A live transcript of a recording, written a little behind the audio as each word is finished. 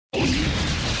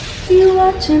You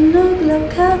watching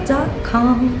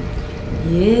NoGlocal.com.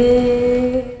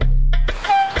 Yeah.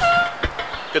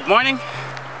 Good morning.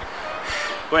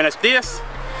 Buenos dias.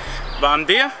 Bom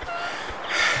dia.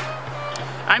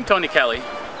 I'm Tony Kelly,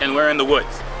 and we're in the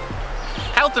woods.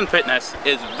 Health and fitness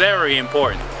is very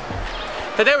important.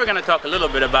 Today we're going to talk a little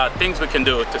bit about things we can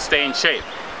do to stay in shape.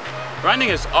 Running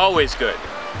is always good.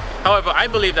 However, I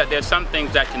believe that there's some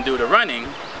things that can do to running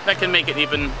that can make it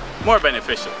even more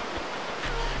beneficial.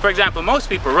 For example, most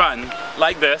people run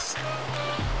like this,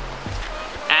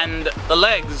 and the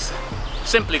legs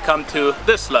simply come to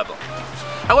this level.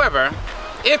 However,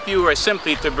 if you were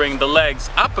simply to bring the legs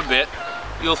up a bit,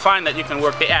 you'll find that you can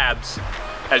work the abs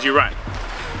as you run.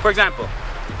 For example,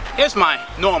 here's my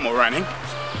normal running.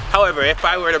 However, if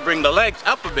I were to bring the legs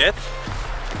up a bit,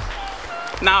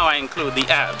 now I include the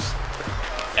abs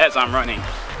as I'm running.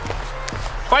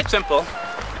 Quite simple,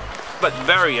 but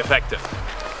very effective.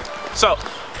 So,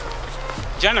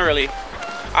 generally,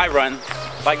 I run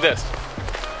like this.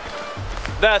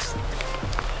 Thus,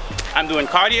 I'm doing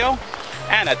cardio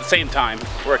and at the same time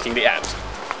working the abs.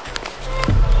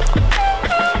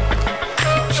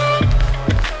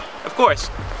 Of course,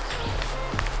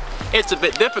 it's a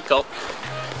bit difficult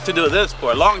to do this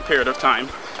for a long period of time,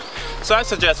 so I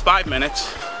suggest 5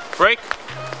 minutes, break,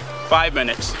 5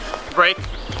 minutes, break,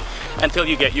 until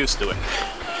you get used to it.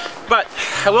 But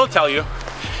I will tell you,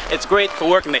 it's great for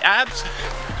working the abs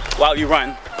while you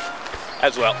run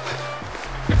as well.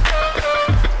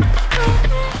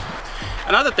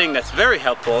 Another thing that's very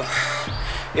helpful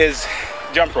is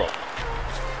jump rope.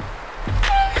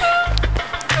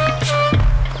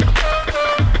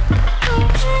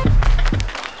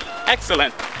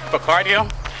 Excellent for cardio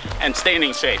and staying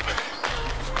in shape.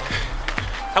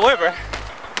 However,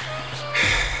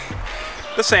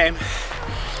 the same,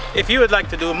 if you would like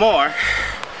to do more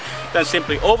than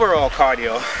simply overall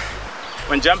cardio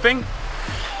when jumping,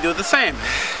 do the same.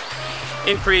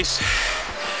 Increase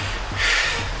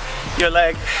your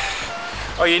leg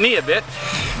or your knee a bit.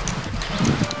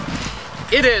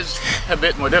 It is a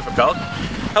bit more difficult.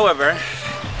 However,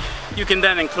 you can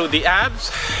then include the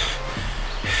abs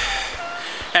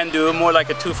and do more like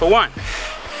a 2-for-1.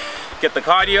 Get the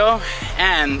cardio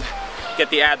and get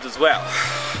the abs as well.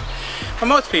 For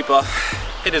most people,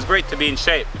 it is great to be in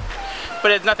shape,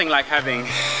 but it's nothing like having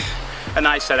a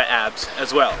nice set of abs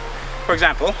as well. For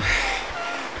example,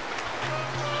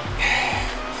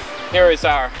 here is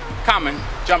our common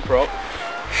jump rope,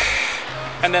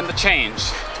 and then the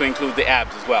change to include the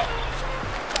abs as well.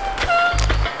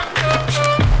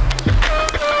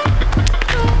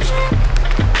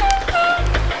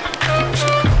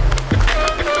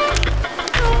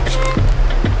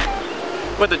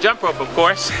 With the jump rope, of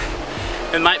course,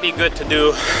 it might be good to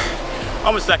do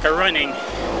almost like a running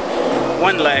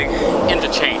one leg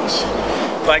interchange,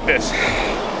 like this.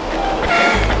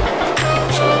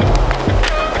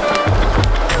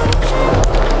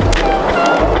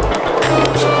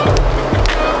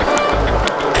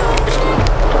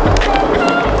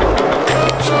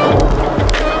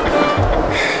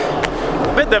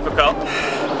 A bit difficult.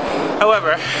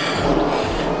 However,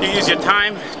 you use your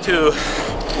time to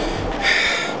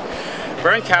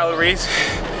burn calories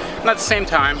and at the same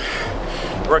time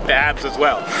work the abs as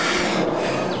well.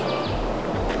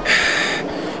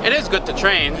 It is good to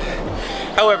train.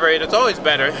 However, it is always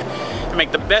better to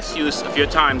make the best use of your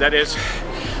time. That is,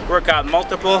 work out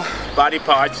multiple body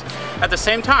parts at the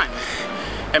same time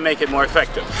and make it more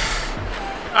effective.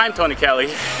 I'm Tony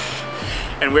Kelly,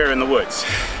 and we're in the woods.